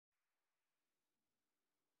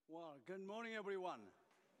Well, good morning, everyone.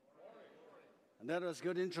 And that was a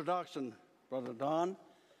good introduction, Brother Don.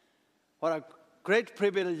 What a great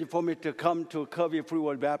privilege for me to come to Kirby Free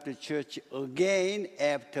World Baptist Church again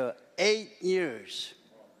after 8 years.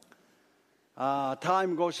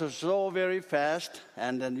 Time goes so very fast,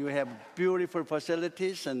 and then you have beautiful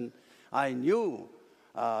facilities, and I knew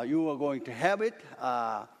you were going to have it.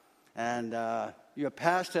 Your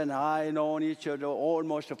pastor and I known each other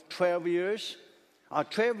almost 12 years.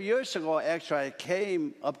 12 years ago, actually, I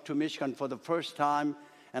came up to Michigan for the first time,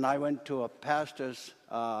 and I went to a pastor's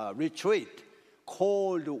retreat,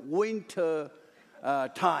 cold winter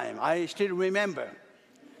time. I still remember.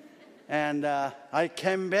 And I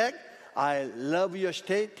came back. I love your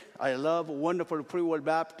state. I love wonderful Free World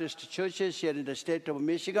Baptist churches here in the state of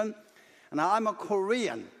Michigan. And I'm a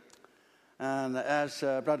Korean. And as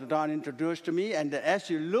Brother Don introduced me, and as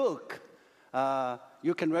you look,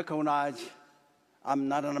 you can recognize I'm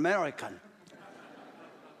not an American.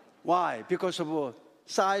 Why? Because of the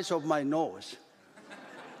size of my nose.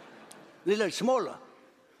 Little smaller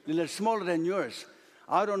than yours.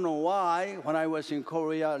 I don't know why, when I was in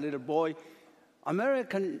Korea, a little boy,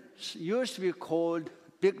 Americans used to be called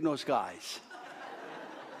big nose guys.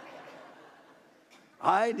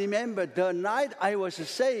 I remember the night I was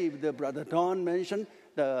saved, Brother Don mentioned,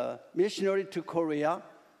 the missionary to Korea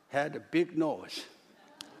had a big nose.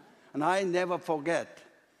 And I never forget,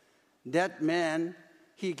 that man,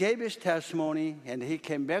 he gave his testimony, and he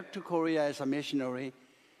came back to Korea as a missionary.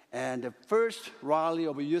 And the first rally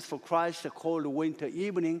of Youth for Christ, the cold winter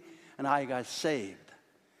evening, and I got saved.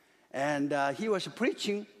 And he was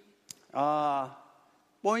preaching,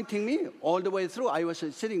 pointing me all the way through. I was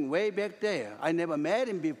sitting way back there. I never met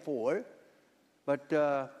him before.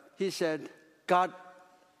 But he said, God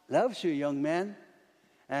loves you, young man.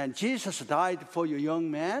 And Jesus died for you, young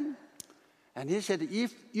man. And he said,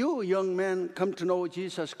 if you, young man, come to know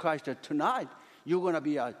Jesus Christ tonight, you're going to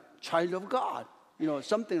be a child of God.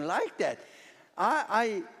 Something like that.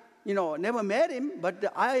 I never met him, but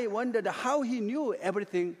I wondered how he knew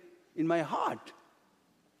everything in my heart.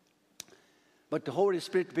 But the Holy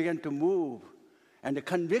Spirit began to move and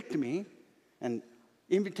convict me, and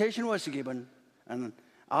invitation was given, and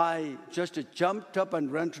I just jumped up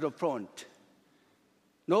and ran to the front.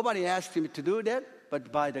 Nobody asked me to do that, but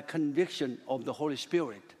by the conviction of the Holy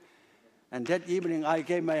Spirit. And that evening, I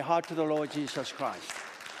gave my heart to the Lord Jesus Christ.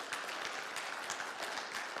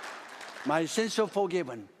 My sins are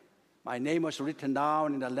forgiven. My name was written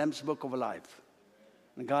down in the Lamb's Book of Life.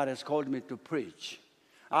 And God has called me to preach.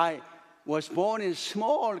 I was born in a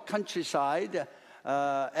small countryside.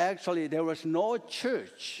 Actually, there was no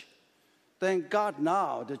church. Thank God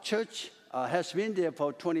now the church has been there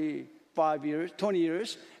for 20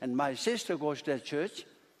 years, and my sister goes to that church.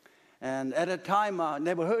 And at that time, I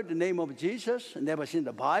never heard the name of Jesus, never seen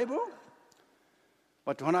the Bible.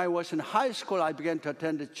 But when I was in high school, I began to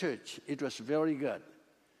attend the church. It was very good.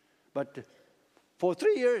 But for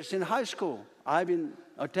 3 years in high school, I've been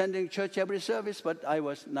attending church every service, but I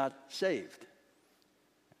was not saved.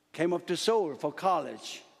 Came up to Seoul for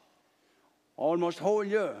college. Almost a whole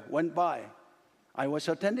year went by. I was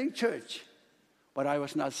attending church, but I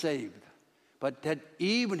was not saved. But that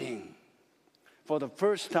evening, for the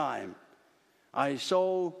first time, I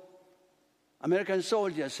saw American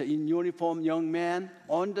soldiers in uniform, young men,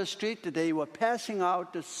 on the street. They were passing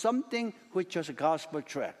out something which was a gospel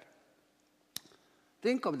tract.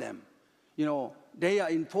 Think of them. They are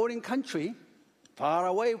in foreign country, far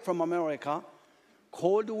away from America,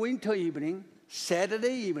 cold winter evening,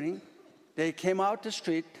 Saturday evening. They came out the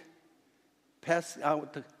street, passed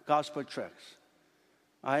out the gospel tracts.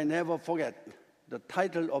 I never forget the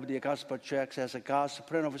title of the gospel tracts as a God's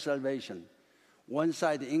plan of salvation. One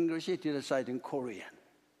side English, the other side in Korean.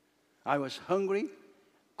 I was hungry,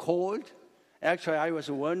 cold. Actually, I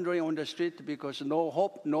was wandering on the street because no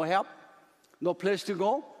hope, no help, no place to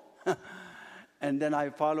go. And then I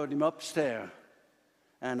followed him upstairs.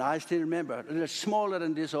 And I still remember, a little smaller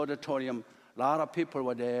than this auditorium, a lot of people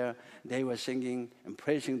were there. They were singing and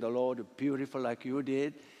praising the Lord, beautiful like you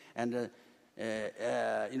did. And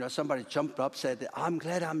somebody jumped up, said, I'm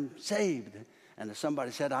glad I'm saved. And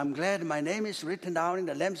somebody said, I'm glad my name is written down in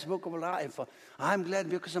the Lamb's Book of Life. I'm glad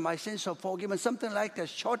because of my sins are forgiven. Something like that,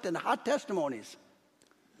 short and hot testimonies.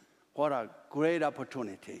 What a great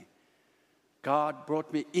opportunity. God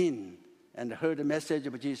brought me in and heard the message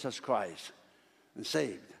of Jesus Christ and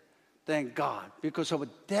saved. Thank God. Because of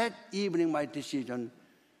that evening, my decision,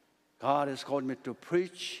 God has called me to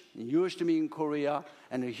preach. He used me in Korea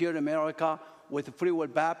and here in America with Free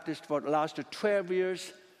World Baptist for the last 12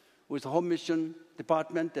 years with home mission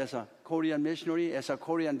department as a Korean missionary, as a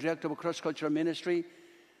Korean director of cross-cultural ministry.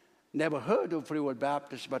 Never heard of Free Will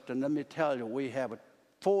Baptist, but let me tell you, we have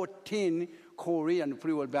 14 Korean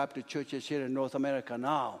Free Will Baptist churches here in North America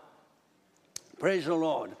now. Praise the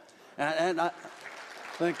Lord.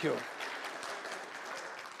 Thank you.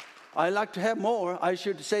 I like to have more. I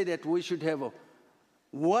should say that we should have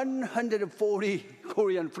 140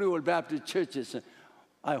 Korean Free Will Baptist churches.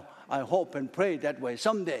 I hope and pray that way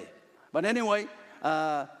someday. But anyway,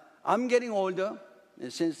 I'm getting older.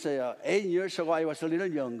 Since 8 years ago, I was a little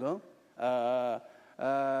younger.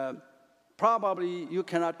 Probably you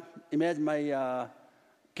cannot imagine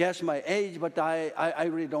guess my age, but I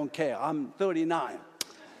really don't care. I'm 39.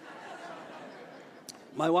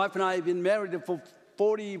 My wife and I have been married for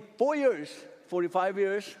 45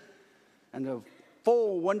 years, and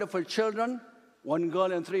 4 wonderful children, 1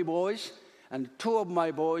 girl and 3 boys, and 2 of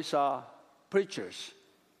my boys are preachers,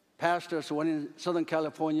 pastors, one in Southern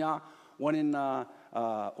California, one in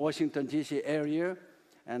Washington, D.C. area,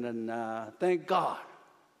 and then thank God.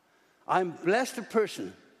 I'm a blessed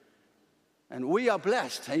person, and we are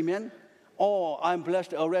blessed, amen? Oh, I'm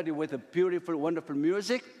blessed already with the beautiful, wonderful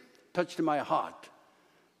music, touched my heart.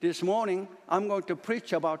 This morning, I'm going to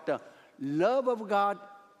preach about the love of God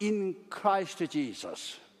in Christ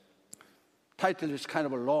Jesus. Title is kind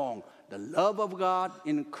of long, The Love of God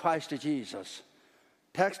in Christ Jesus.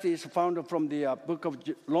 Text is found from the book of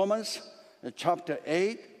Romans, chapter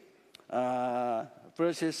 8,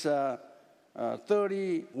 verses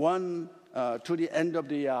 31 to the end of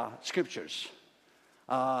the scriptures.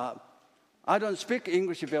 I don't speak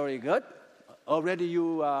English very good. Already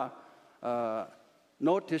you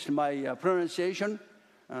noticed my pronunciation,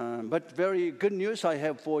 but very good news I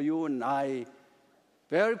have for you, and I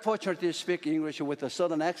very fortunately speak English with a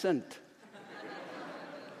southern accent.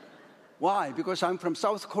 Why? Because I'm from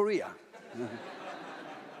South Korea.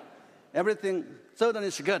 Everything southern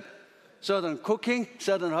is good. Southern cooking,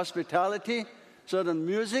 southern hospitality, southern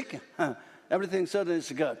music, everything southern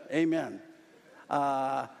is good. Amen.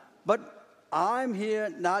 But I'm here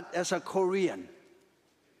not as a Korean.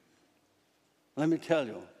 Let me tell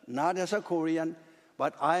you, not as a Korean,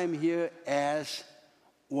 but I am here as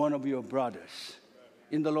one of your brothers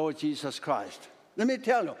in the Lord Jesus Christ. Let me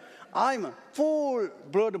tell you, I'm a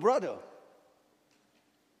full-blood brother.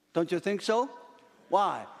 Don't you think so?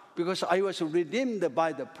 Why? Because I was redeemed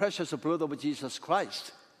by the precious blood of Jesus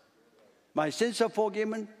Christ. My sins are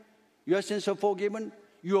forgiven. Your sins are forgiven.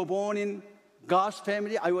 You were born in God's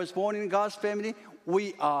family. I was born in God's family.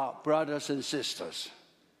 We are brothers and sisters.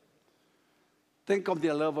 Think of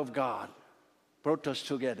the love of God brought us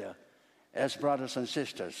together as brothers and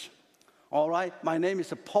sisters. All right, my name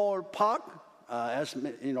is Paul Park, as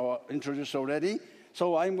you know, introduced already.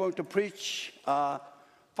 So I'm going to preach a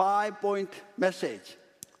 5-point message.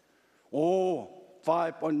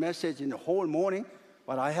 5-point message in the whole morning,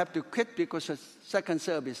 but I have to quit because the second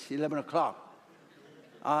service, 11 o'clock.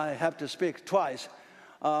 I have to speak twice.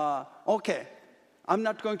 Okay, I'm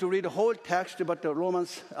not going to read the whole text, but the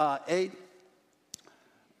Romans 8,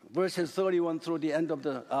 verses 31 through the end of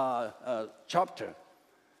the chapter.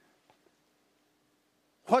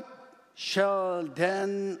 What shall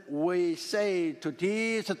then we say to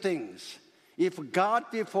these things? If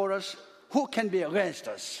God be for us, who can be against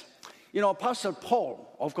us? You know, Apostle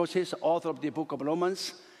Paul, of course, he's the author of the book of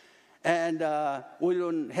Romans. And we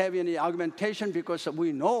don't have any argumentation because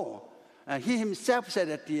we know. He himself said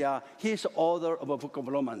that he's the author of the book of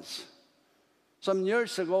Romans. Some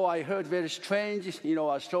years ago, I heard very strange,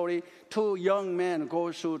 a story. 2 young men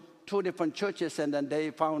go to 2 different churches, and then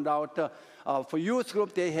they found out for youth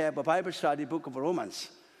group, they have a Bible study, book of Romans.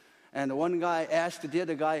 And one guy asked the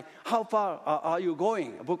other guy, how far are you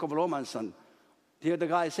going, book of Romans? And the other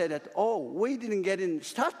guy said that, we didn't get in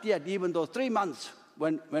start yet, even though 3 months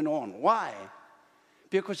went on. Why?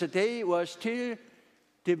 Because they were still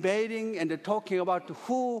debating and talking about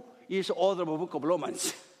who is the author of the book of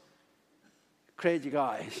Romans. Crazy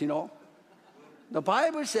guys, The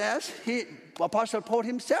Bible says, Apostle Paul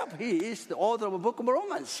himself, he is the author of the book of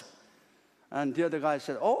Romans. And the other guy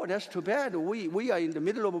said, that's too bad. We are in the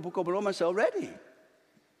middle of the book of Romans already.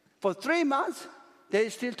 For 3 months, they're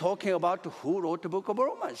still talking about who wrote the book of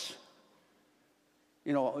Romans.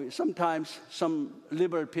 Sometimes some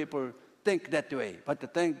liberal people think that way.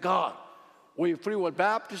 But thank God, we Free Will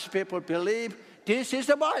Baptist people believe this is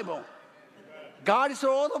the Bible. God is the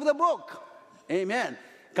author of the book. Amen.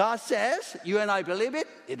 God says, you and I believe it,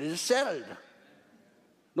 it is settled.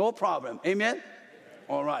 No problem. Amen?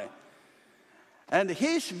 All right. And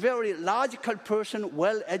he's a very logical person,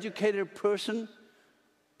 well-educated person,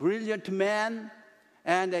 brilliant man,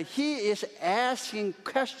 And he is asking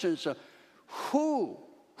questions, who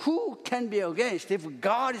can be against if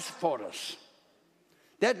God is for us?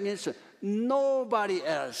 That means nobody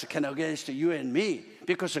else can against you and me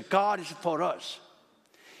because God is for us.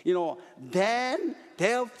 Then,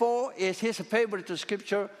 therefore, is his favorite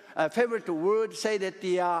scripture, favorite word, say that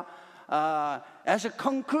as a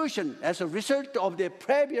conclusion, as a result of the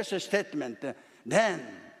previous statement, then,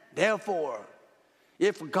 therefore,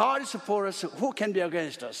 if God is for us, who can be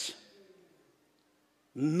against us?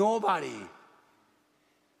 Nobody.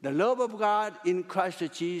 The love of God in Christ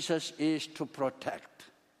Jesus is to protect.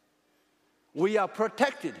 We are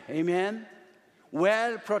protected, amen?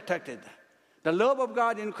 Well protected. The love of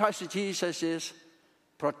God in Christ Jesus is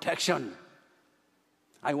protection.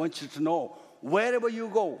 I want you to know, wherever you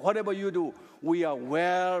go, whatever you do, we are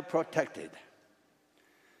well protected.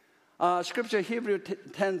 Scripture, Hebrews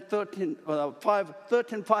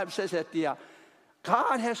 13:5 says that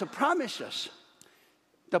God has promised us.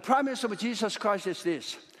 The promise of Jesus Christ is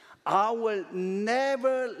this: I will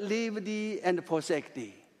never leave thee and forsake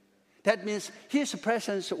thee. That means his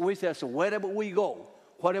presence with us wherever we go,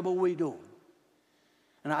 whatever we do.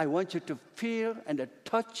 And I want you to feel and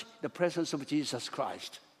touch the presence of Jesus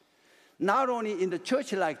Christ. Not only in the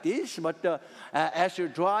church like this, but as you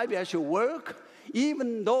drive, as you work,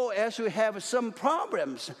 even though as you have some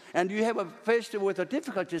problems and you have faced with the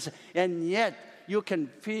difficulties, and yet you can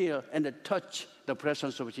feel and touch the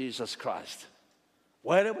presence of Jesus Christ.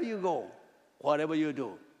 Wherever you go, whatever you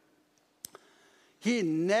do, he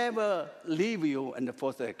never leave you and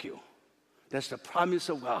forsake you. That's the promise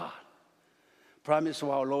of God. Promise of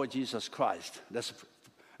our Lord Jesus Christ. That's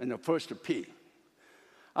in the first P.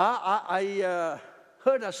 I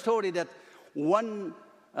heard a story that one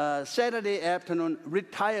Saturday afternoon,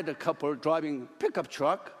 retired couple driving pickup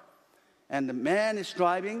truck, and the man is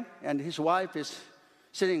driving, and his wife is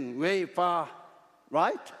sitting way far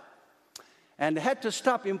right, and had to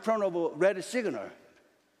stop in front of a red signal.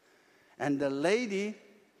 And the lady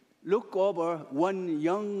looked over one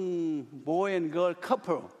young boy and girl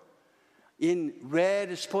couple in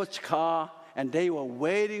red sports car, and they were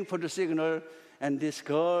waiting for the signal, and this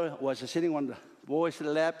girl was sitting on the boy's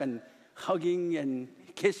lap and hugging and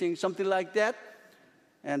kissing, something like that.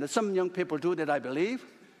 And some young people do that, I believe.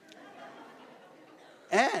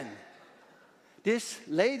 And this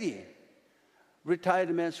lady, retired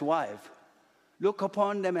man's wife, looked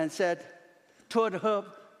upon them and said, toward her,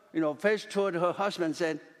 face toward her husband,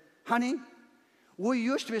 said, honey, we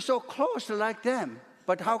used to be so close like them,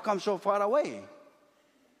 but how come so far away?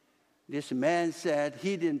 This man said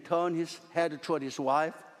he didn't turn his head toward his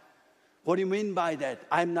wife. What do you mean by that?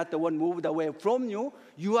 I'm not the one moved away from you.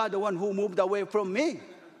 You are the one who moved away from me.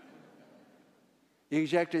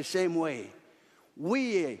 Exactly the same way.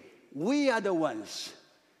 We are the ones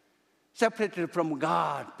separated from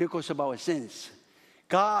God because of our sins.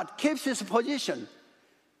 God keeps his position.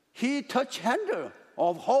 He touched handle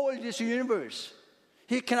of whole this universe.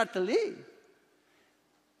 He cannot leave.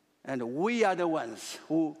 And we are the ones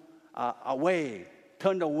who are away,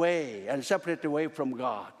 turned away and separated away from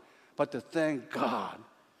God. But to thank God,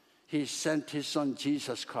 he sent his son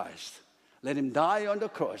Jesus Christ. Let him die on the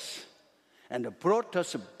cross and brought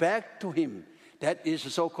us back to him. That is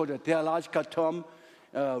so-called a theological term,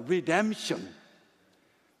 redemption.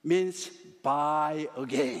 Means buy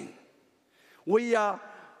again. We are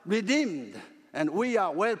redeemed and we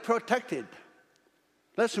are well protected.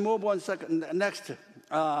 Let's move on second, next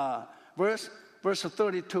verse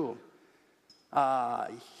 32.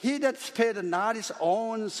 He that spared not his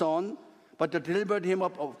own son, but delivered him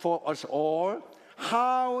up for us all,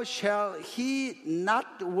 how shall he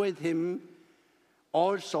not with him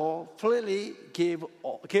also freely give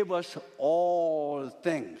us all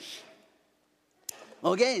things?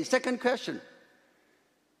 Again, second question.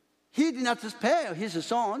 He did not spare his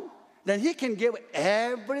son, then he can give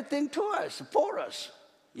everything to us, for us.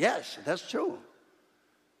 Yes, that's true.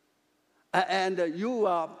 And you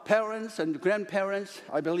are parents and grandparents,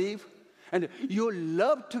 I believe, and you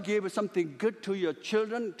love to give something good to your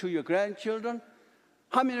children, to your grandchildren.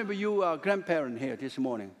 How many of you are grandparents here this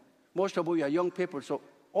morning? Most of you are young people, so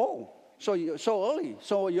early,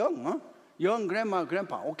 so young, huh? Young grandma,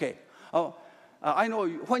 grandpa, okay. I know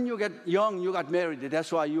when you get young, you got married.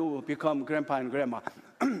 That's why you become grandpa and grandma.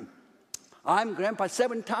 I'm grandpa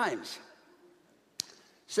 7 times.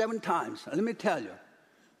 7 times. Let me tell you,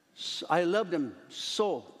 I love them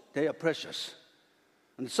so. They are precious.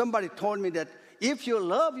 And somebody told me that if you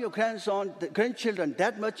love your grandchildren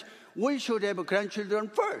that much, we should have grandchildren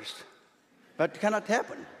first. But it cannot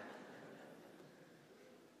happen.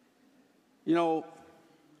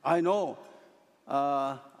 I know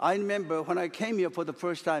I remember when I came here for the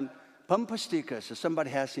first time, bumper stickers somebody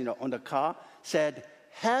has, on the car said,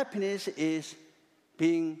 happiness is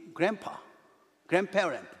being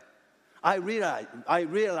grandparent. I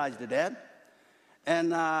realized that.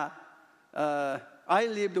 And I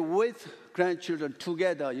lived with grandchildren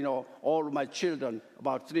together, all of my children,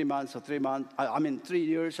 about 3 months, 3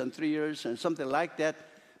 years and 3 years and something like that.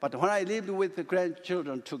 But when I lived with the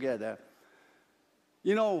grandchildren together,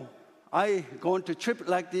 I go on to trip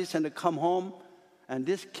like this and come home, and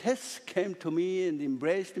this kids came to me and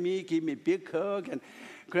embraced me, gave me a big hug, and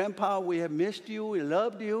Grandpa, we have missed you, we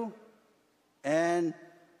loved you, and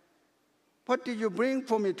what did you bring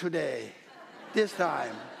for me today, this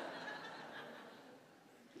time?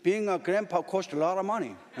 Being a grandpa costs a lot of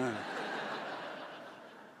money.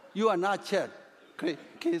 You are not yet,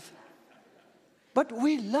 kids. But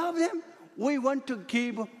we love them. We want to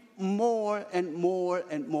give more and more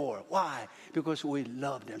and more. Why? Because we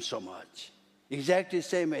love them so much. Exactly the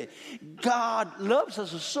same way. God loves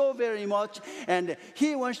us so very much, and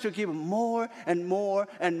He wants to give more and more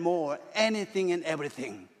and more, anything and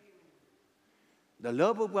everything. The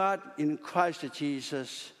love of God in Christ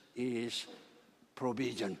Jesus is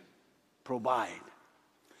provision, provide.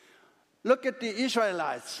 Look at the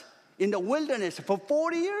Israelites in the wilderness for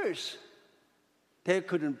 40 years. They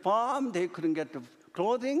couldn't farm, they couldn't get the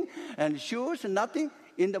clothing and shoes and nothing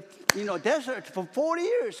in the desert for 40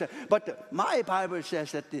 years. But my Bible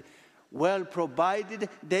says that well provided,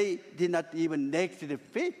 they did not even naked their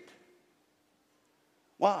feet.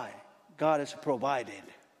 Why? God has provided.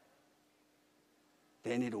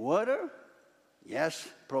 They need water? Yes,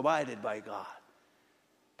 provided by God.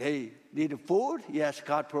 They need food? Yes,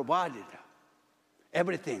 God provided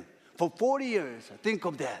everything. For 40 years, think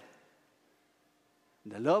of that.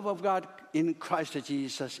 The love of God in Christ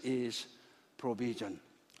Jesus is provision.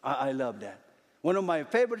 I love that. One of my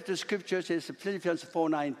favorite scriptures is Philippians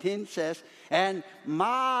 4:19 says, and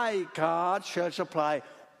my God shall supply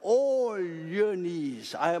all your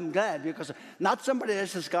needs. I am glad because not somebody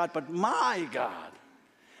else's God, but my God.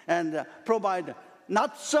 And provide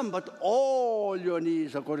not some, but all your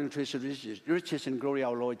needs according to His riches and glory,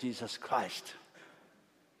 our Lord Jesus Christ.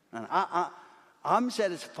 And I'm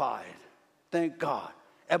satisfied. Thank God.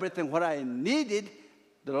 Everything what I needed,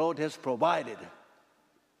 the Lord has provided.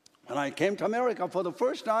 When I came to America for the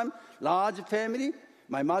first time, large family.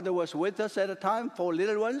 My mother was with us at the time, 4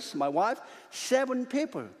 little ones, my wife, 7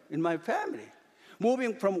 people in my family,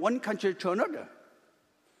 moving from one country to another.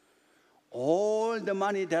 All the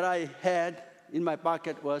money that I had in my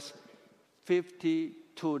pocket was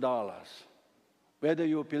 $52. Whether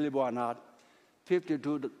you believe or not,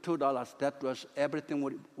 $52, that was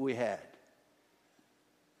everything we had.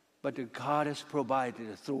 But God has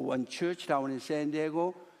provided through one church down in San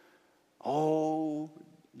Diego. Oh,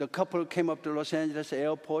 the couple came up to Los Angeles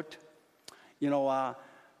airport. He was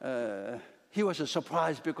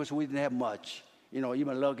surprised because we didn't have much,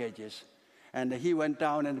 even luggages. And he went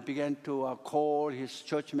down and began to call his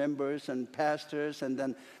church members and pastors. And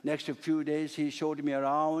then next few days, he showed me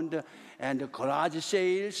around. And the garage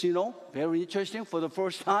sales, very interesting for the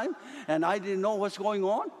first time. And I didn't know what's going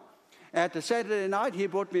on. At the Saturday night, he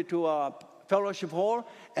brought me to a fellowship hall.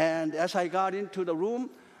 And as I got into the room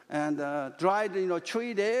and dried,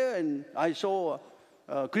 tree there, and I saw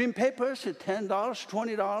green papers at $10,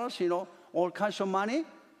 $20, all kinds of money.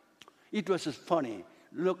 It was just funny.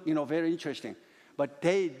 Look, very interesting. But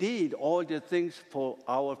they did all the things for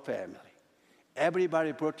our family.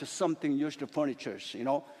 Everybody brought something used to furniture,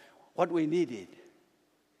 what we needed.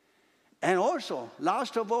 And also,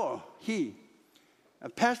 last of all,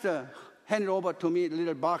 Pastor handed over to me a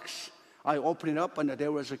little box. I opened it up, and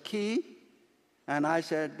there was a key. And I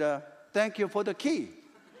said, thank you for the key.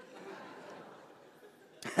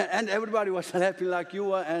 And everybody was laughing like you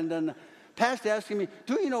were. And then Pastor asking me,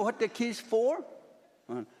 do you know what the key is for?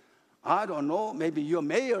 I don't know. Maybe your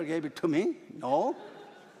mayor gave it to me. No.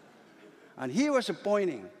 And he was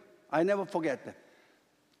pointing. I never forget that.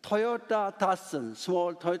 Toyota Datsun,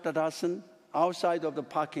 small Toyota Datsun, outside of the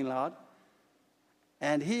parking lot.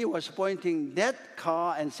 And he was pointing that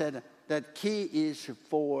car and said, that key is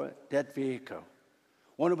for that vehicle.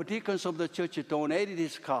 One of the deacons of the church donated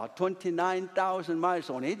his car, 29,000 miles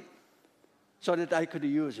on it, so that I could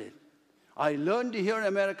use it. I learned here in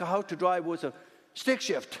America how to drive with a stick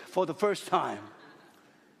shift for the first time.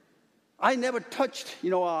 I never touched,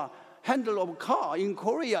 a handle of a car in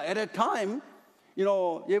Korea at a time.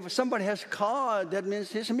 If somebody has a car, that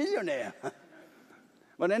means he's a millionaire.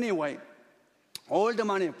 But anyway, all the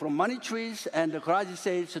money from money trees and the garage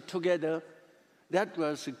sales together, that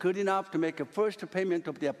was good enough to make a first payment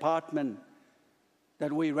of the apartment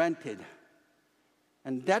that we rented.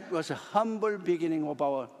 And that was a humble beginning of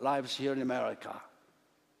our lives here in America.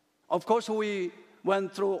 Of course, we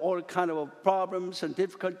went through all kinds of problems and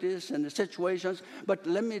difficulties and situations, but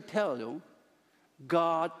let me tell you,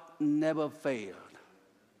 God never failed.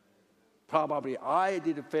 Probably I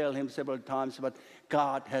did fail him several times, but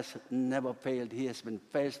God has never failed. He has been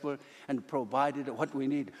faithful and provided what we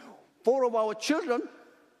need. 4 of our children,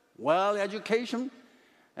 well education,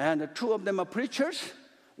 and 2 of them are preachers.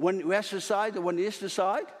 One west side, one east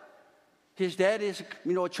side. His dad is,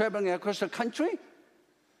 traveling across the country.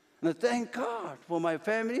 And I thank God for my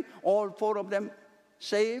family, all 4 of them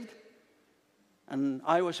saved. And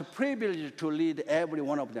I was privileged to lead every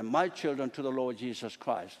one of them, my children, to the Lord Jesus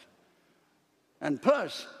Christ. And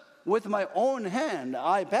plus, with my own hand,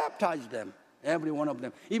 I baptized them, every one of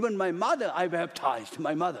them. Even my mother, I baptized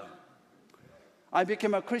my mother. I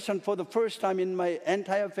became a Christian for the first time in my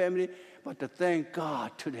entire family, but thank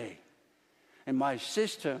God today. And my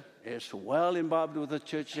sister is well involved with the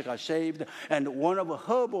church. She got saved. And one of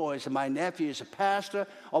her boys, my nephew, is a pastor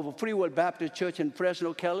of a Free Will Baptist Church in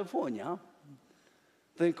Fresno, California.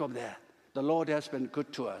 Think of that. The Lord has been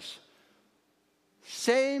good to us.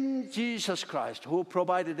 Same Jesus Christ who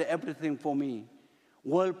provided everything for me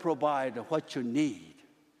will provide what you need.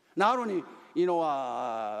 Not only,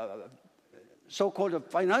 so-called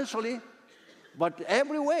financially, but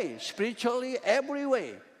every way, spiritually, every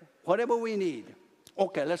way, whatever we need.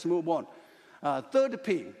 Okay, let's move on. Third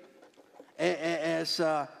P, as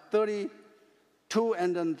 32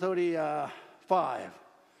 and then 35.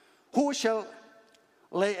 Who shall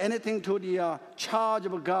lay anything to the charge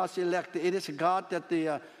of God's elect? It is God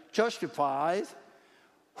that justifies.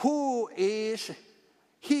 Who is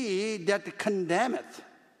he that condemneth?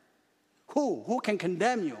 Who can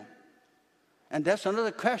condemn you? And that's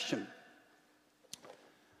another question.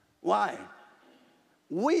 Why?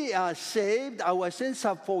 We are saved, our sins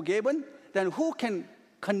are forgiven, then who can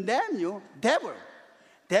condemn you? Devil.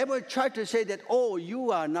 Devil tried to say that, oh,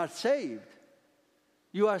 you are not saved.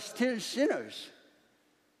 You are still sinners.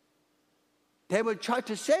 Devil tried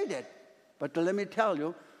to say that. But let me tell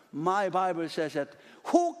you, my Bible says that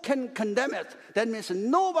who can condemn it? That means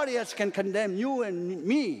nobody else can condemn you and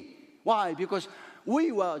me. Why? Because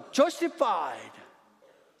we were justified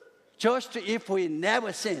just if we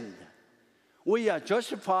never sinned. We are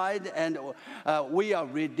justified and we are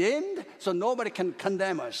redeemed, so nobody can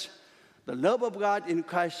condemn us. The love of God in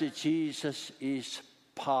Christ Jesus is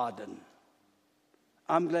pardon.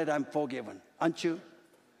 I'm glad I'm forgiven, aren't you?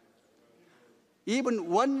 Even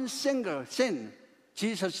one single sin,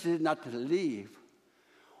 Jesus did not leave.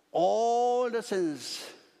 All the sins,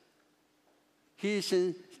 he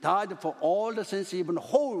died for all the sins, even the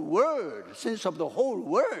whole world, sins of the whole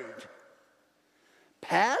world.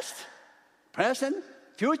 Past, present,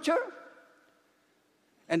 future.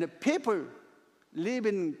 And the people live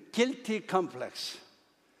in guilty complex,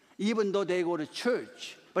 even though they go to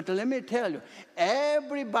church. But let me tell you,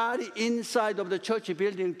 everybody inside of the church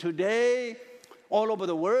building today, all over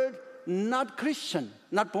the world, not Christian,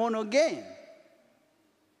 not born again.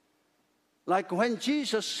 Like when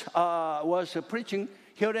Jesus was preaching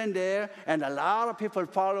here and there, and a lot of people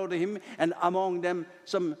followed him, and among them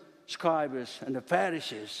some scribes and the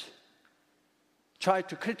Pharisees tried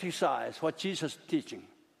to criticize what Jesus is teaching.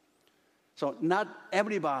 So not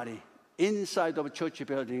everybody inside of a church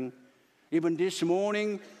building, even this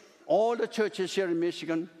morning, all the churches here in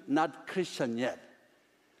Michigan, not Christian yet.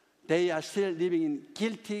 They are still living in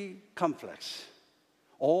guilty complex.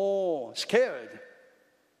 Oh, scared.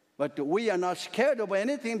 But we are not scared of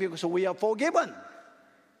anything because we are forgiven.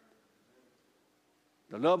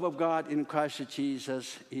 The love of God in Christ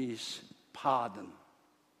Jesus is pardon.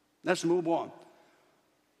 Let's move on.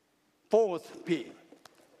 Fourth P.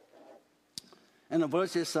 And the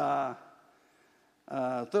verses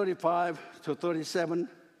 35 to 37.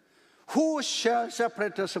 Who shall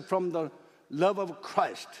separate us from the love of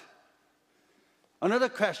Christ? Another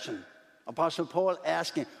question, Apostle Paul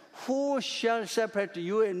asking, who shall separate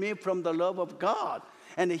you and me from the love of God?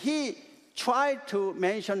 And he tried to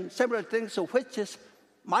mention several things which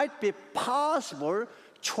might be possible,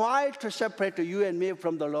 try to separate you and me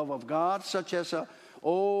from the love of God, such as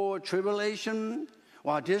tribulation,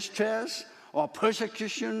 or distress, or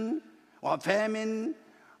persecution, or famine,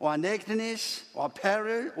 or nakedness, or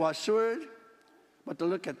peril, or sword. But to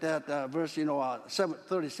look at that verse,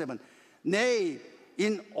 37. Nay,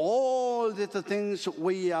 in all the things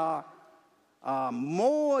we are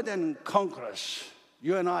more than conquerors.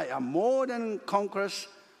 You and I are more than conquerors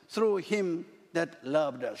through him that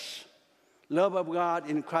loved us. Love of God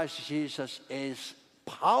in Christ Jesus is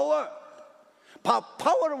power.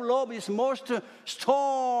 Power of love is most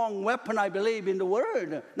strong weapon, I believe, in the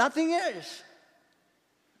world. Nothing else.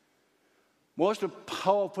 Most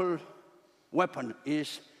powerful weapon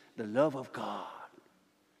is the love of God.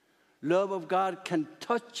 Love of God can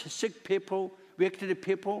touch sick people, wicked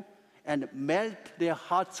people, and melt their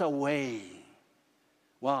hearts away.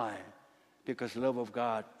 Why? Because love of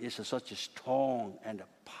God is such strong and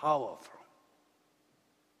powerful.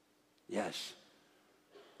 Yes.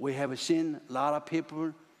 We have seen a lot of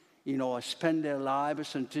people, spend their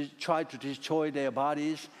lives and try to destroy their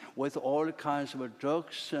bodies with all kinds of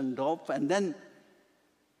drugs and dope. And then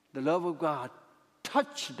the love of God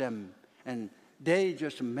touched them and they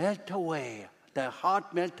just melt away. Their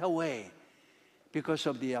heart melt away because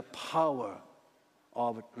of the power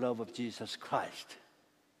of love of Jesus Christ.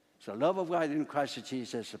 So love of God in Christ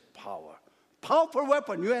Jesus is power. Powerful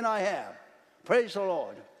weapon you and I have. Praise the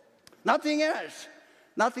Lord. Nothing else.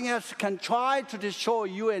 Nothing else can try to destroy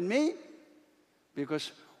you and me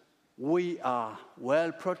because we are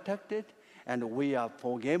well protected and we are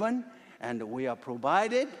forgiven and we are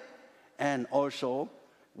provided and also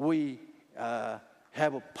we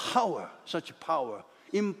have a power, such a power,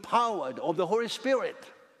 empowered of the Holy Spirit.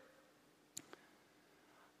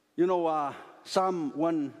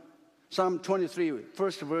 Psalm 23,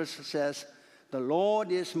 first verse says, "The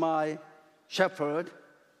Lord is my shepherd,"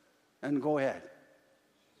 and go ahead.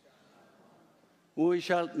 We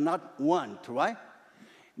shall not want, right?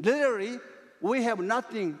 Literally, we have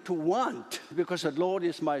nothing to want because the Lord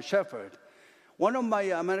is my shepherd. One of my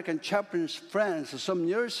American chaplain's friends some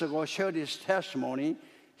years ago shared his testimony.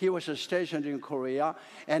 He was stationed in Korea,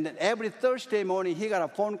 and every Thursday morning he got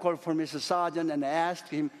a phone call from his sergeant and asked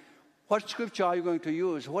him, "What scripture are you going to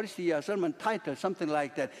use? What is the sermon title?" Something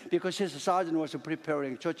like that, because his sergeant was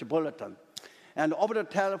preparing church bulletin. And over the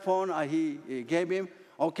telephone, he gave him,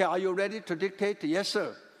 "Okay, are you ready to dictate?" "Yes,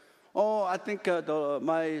 sir." "Oh, I think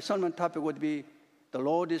my sermon topic would be, 'The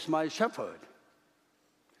Lord is my shepherd.'"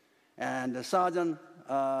 And the sergeant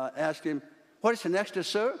asked him, "What is the next,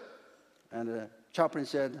 sir?" And the chaplain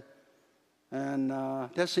said, "And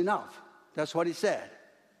that's enough." That's what he said.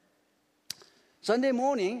 Sunday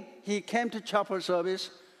morning, he came to chapel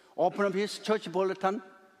service, opened up his church bulletin,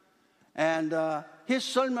 and his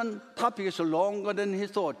sermon topic is longer than he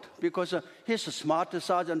thought because his smart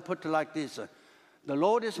sergeant put it like this: "The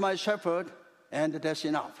Lord is my shepherd, and that's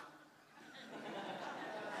enough."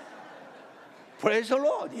 Praise the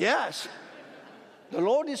Lord, yes. The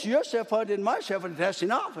Lord is your shepherd and my shepherd, that's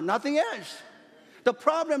enough, nothing else. The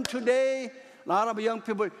problem today, a lot of young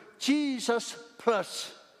people, Jesus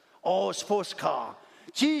plus sports car.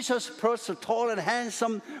 Jesus plus a tall and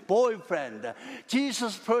handsome boyfriend.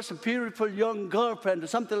 Jesus plus a beautiful young girlfriend,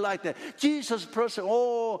 something like that. Jesus plus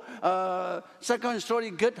second-story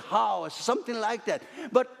good house, something like that.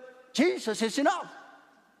 But Jesus is enough.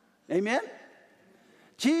 Amen?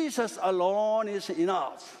 Jesus alone is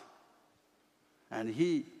enough. And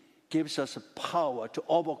he gives us power to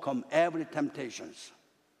overcome every temptations.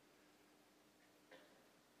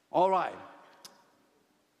 All right.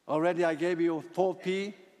 Already I gave you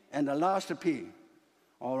 4P and the last P.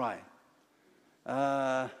 All right.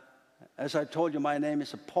 As I told you, my name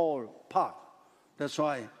is Paul Park. That's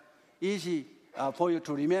why easy for you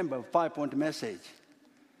to remember 5-point message.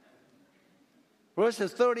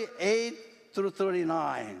 Verses 38 through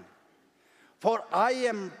 39. "For I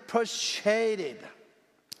am persuaded."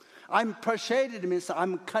 I'm persuaded means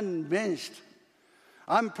I'm convinced.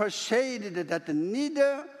 I'm persuaded that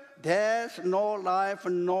neither death, nor life,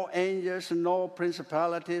 no angels, no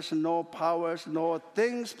principalities, no powers, no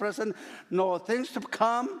things present, no things to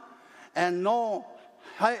come, and no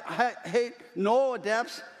height, no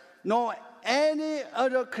depths, no any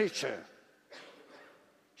other creature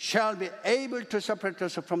shall be able to separate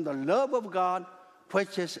us from the love of God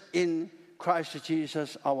which is in Christ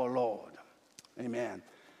Jesus our Lord. Amen.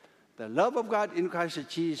 The love of God in Christ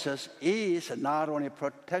Jesus is not only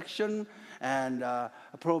protection and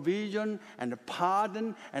provision and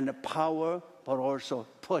pardon and power, but also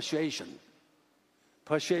persuasion.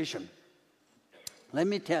 Persuasion. Let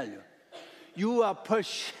me tell you, you are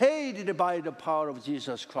persuaded by the power of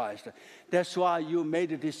Jesus Christ. That's why you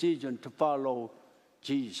made a decision to follow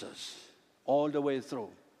Jesus all the way through.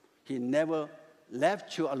 He never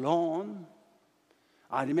left you alone.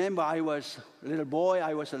 I remember I was a little boy.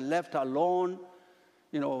 I was left alone,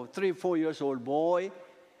 3-4 years old boy.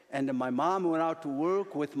 And my mom went out to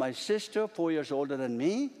work with my sister, 4 years older than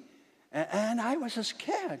me. And I was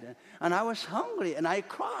scared. And I was hungry. And I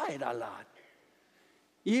cried a lot.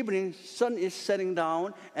 Evening, sun is setting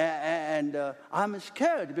down. And I'm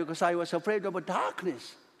scared because I was afraid of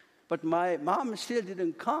darkness. But my mom still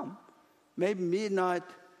didn't come. Maybe midnight,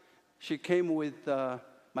 she came with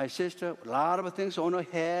my sister, a lot of things on her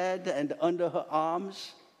head and under her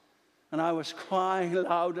arms. And I was crying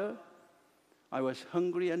louder. I was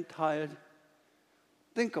hungry and tired.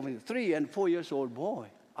 Think of it, 3 and 4 years old boy,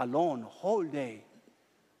 alone, whole day.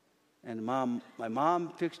 And my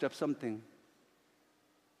mom fixed up something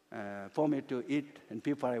for me to eat and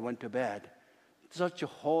before I went to bed. Such a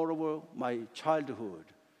horrible, my childhood.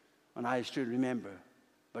 And I still remember.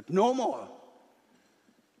 But no more.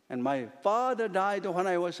 And my father died when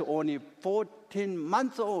I was only 14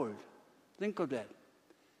 months old. Think of that.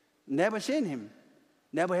 Never seen him.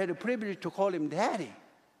 Never had the privilege to call him daddy.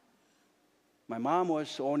 My mom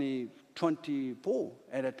was only 24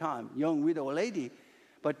 at the time, young widow lady.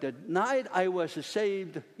 But the night I was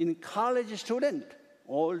saved in college student,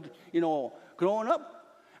 old, grown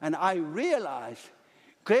up, and I realized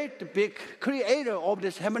great big creator of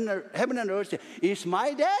this heaven and earth is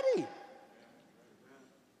my daddy.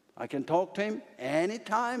 I can talk to him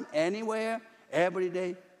anytime, anywhere, every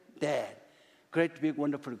day. Dad. Great big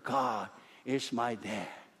wonderful God is my dad.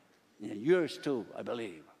 Yours too, I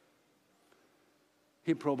believe.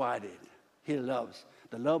 He provided. He loves.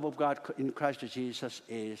 The love of God in Christ Jesus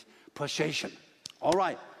is persuasion. All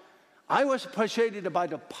right. I was persuaded by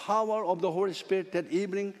the power of the Holy Spirit that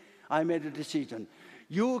evening. I made a decision.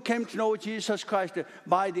 You came to know Jesus Christ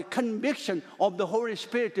by the conviction of the Holy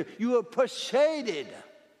Spirit. You were persuaded,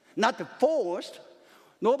 not forced.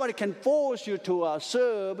 Nobody can force you to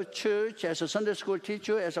serve church as a Sunday school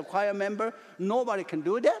teacher, as a choir member. Nobody can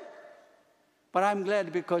do that. But I'm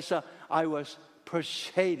glad because I was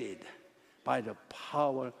persuaded by the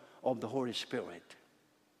power of the Holy Spirit.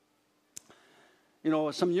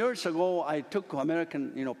 Some years ago, I took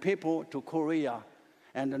American, people to Korea,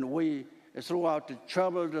 and then we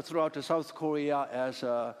traveled throughout South Korea as,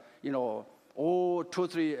 2 or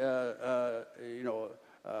 3,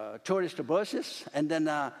 tourist buses, and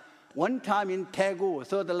then one time in Daegu,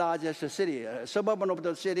 third largest city, suburban of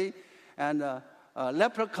the city, and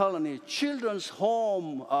leper colony, children's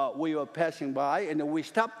home, we were passing by, and we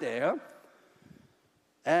stopped there.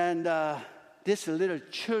 And these little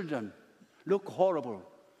children look horrible.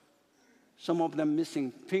 Some of them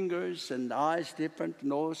missing fingers and eyes different,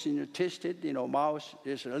 nose twisted, mouth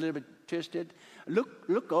is a little bit twisted.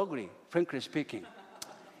 Look ugly, frankly speaking.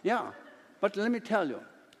 Yeah, but let me tell you,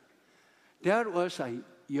 there was a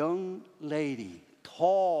young lady,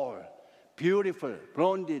 tall, beautiful,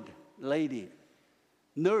 blonded lady,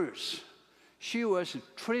 nurse. She was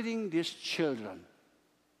treating these children.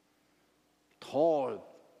 Tall,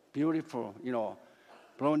 beautiful,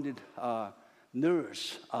 blonded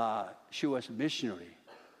nurse. She was a missionary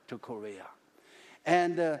to Korea.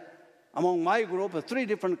 And among my group, 3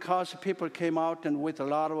 different cars, people came out and with a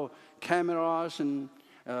lot of cameras. And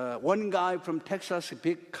one guy from Texas, a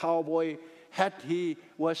big cowboy hat he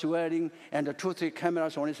was wearing, and 2 or 3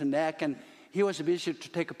 cameras on his neck. And he was busy to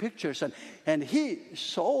take pictures. And he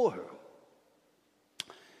saw her.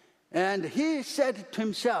 And he said to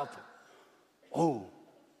himself, "Oh,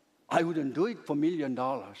 I wouldn't do it for $1 million."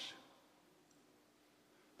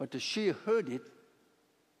 But she heard it,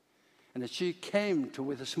 and she came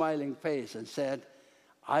with a smiling face and said,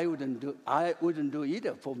 I wouldn't do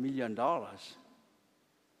either for $1 million.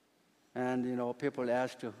 And, people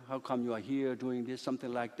asked her, how come you are here doing this,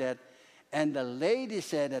 something like that. And the lady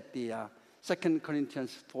said at the 2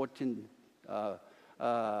 Corinthians 14,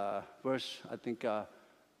 verse, I think,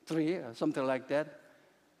 3, or something like that.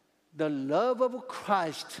 The love of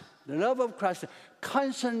Christ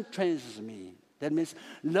concentrates me. That means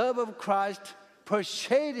love of Christ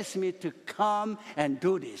persuades me to come and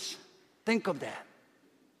do this. Think of that.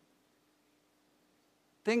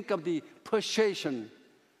 Think of the persuasion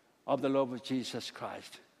of the love of Jesus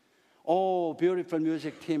Christ. Oh, beautiful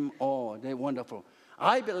music team. Oh, they're wonderful.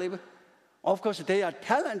 I believe, of course, they are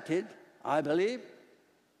talented, I believe.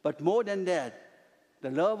 But more than that, the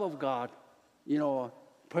love of God,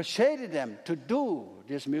 persuaded them to do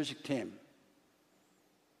this music team.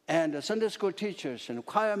 And the Sunday school teachers and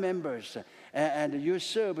choir members and you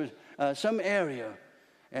serve some area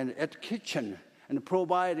and at the kitchen and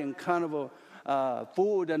providing kind of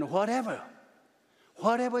food and whatever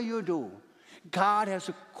you do, God has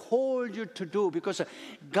called you to do, because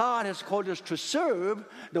God has called us to serve.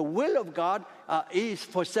 The will of God is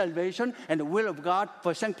for salvation, and the will of God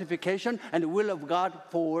for sanctification, and the will of God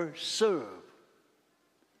for serve.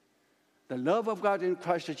 The love of God in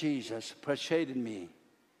Christ Jesus persuaded me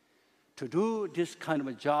to do this kind of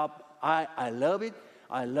a job. I love it.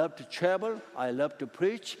 I love to travel. I love to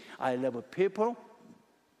preach. I love people.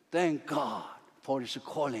 Thank God for His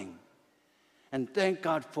calling. And thank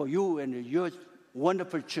God for you and your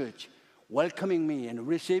wonderful church welcoming me and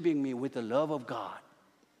receiving me with the love of God.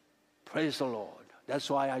 Praise the Lord. That's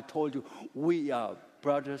why I told you we are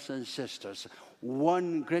brothers and sisters.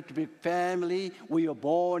 One great big family. We are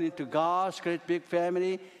born into God's great big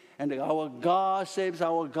family. And our God saves,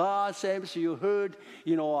 our God saves. You heard,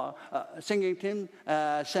 singing team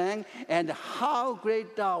sang. And how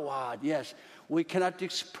great thou art. Yes, we cannot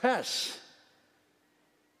express.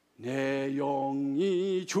 내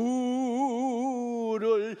영이 주를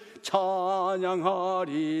찬양하리니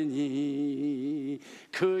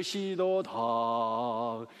크시도다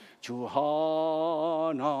주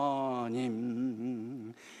하나님.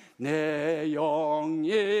 내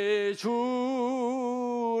영이 주를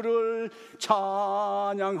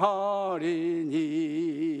찬양하리니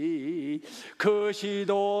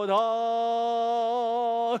크시도다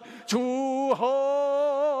주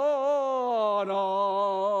하나님.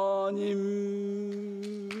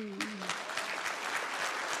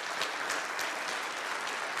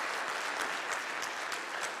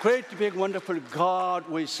 Great, big, wonderful God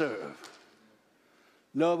we serve.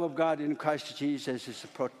 Love of God in Christ Jesus is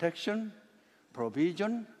protection,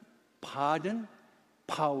 provision, pardon,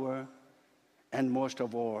 power, and most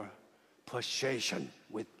of all, persuasion.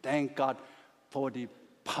 We thank God for the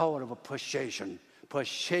power of persuasion,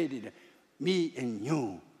 persuaded me and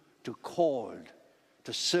you to call,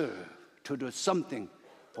 to serve, to do something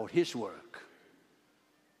for His work.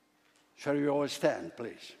 Shall we all stand,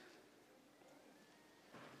 please?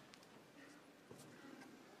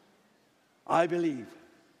 I believe,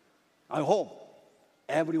 I hope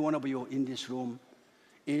every one of you in this room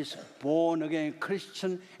is born again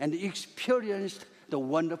Christian and experienced the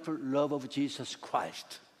wonderful love of Jesus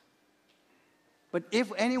Christ. But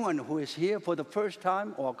if anyone who is here for the first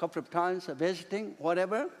time or a couple of times visiting,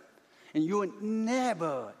 whatever, and you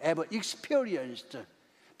never ever experienced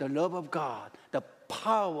the love of God, the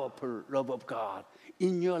powerful love of God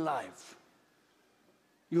in your life,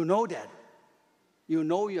 you know that. You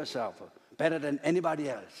know yourself better than anybody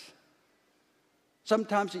else.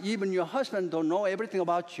 Sometimes even your husband don't know everything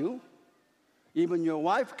about you. Even your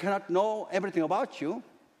wife cannot know everything about you.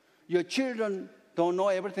 Your children don't know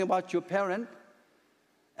everything about your parent.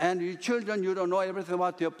 And your children, you don't know everything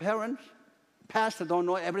about your parents. Pastor don't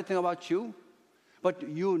know everything about you. But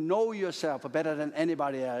you know yourself better than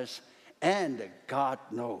anybody else. And God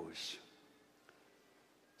knows.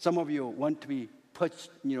 Some of you want to be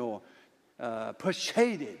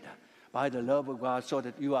persuaded by the love of God so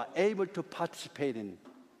that you are able to participate in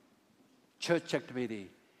church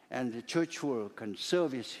activity and the church work and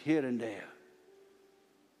service here and there.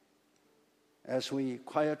 As we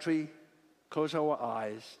quietly close our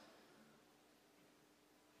eyes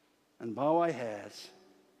and bow our heads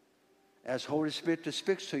as Holy Spirit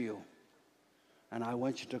speaks to you, and I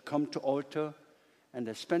want you to come to altar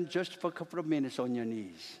and spend just for a couple of minutes on your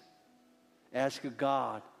knees. Ask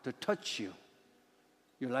God to touch you.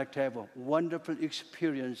 You'd like to have a wonderful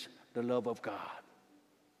experience, the love of God.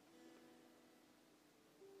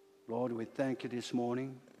 Lord, we thank you this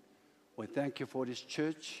morning. We thank you for this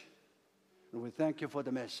church. And we thank you for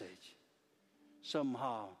the message.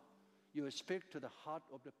 Somehow, you speak to the heart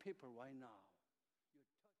of the people right now.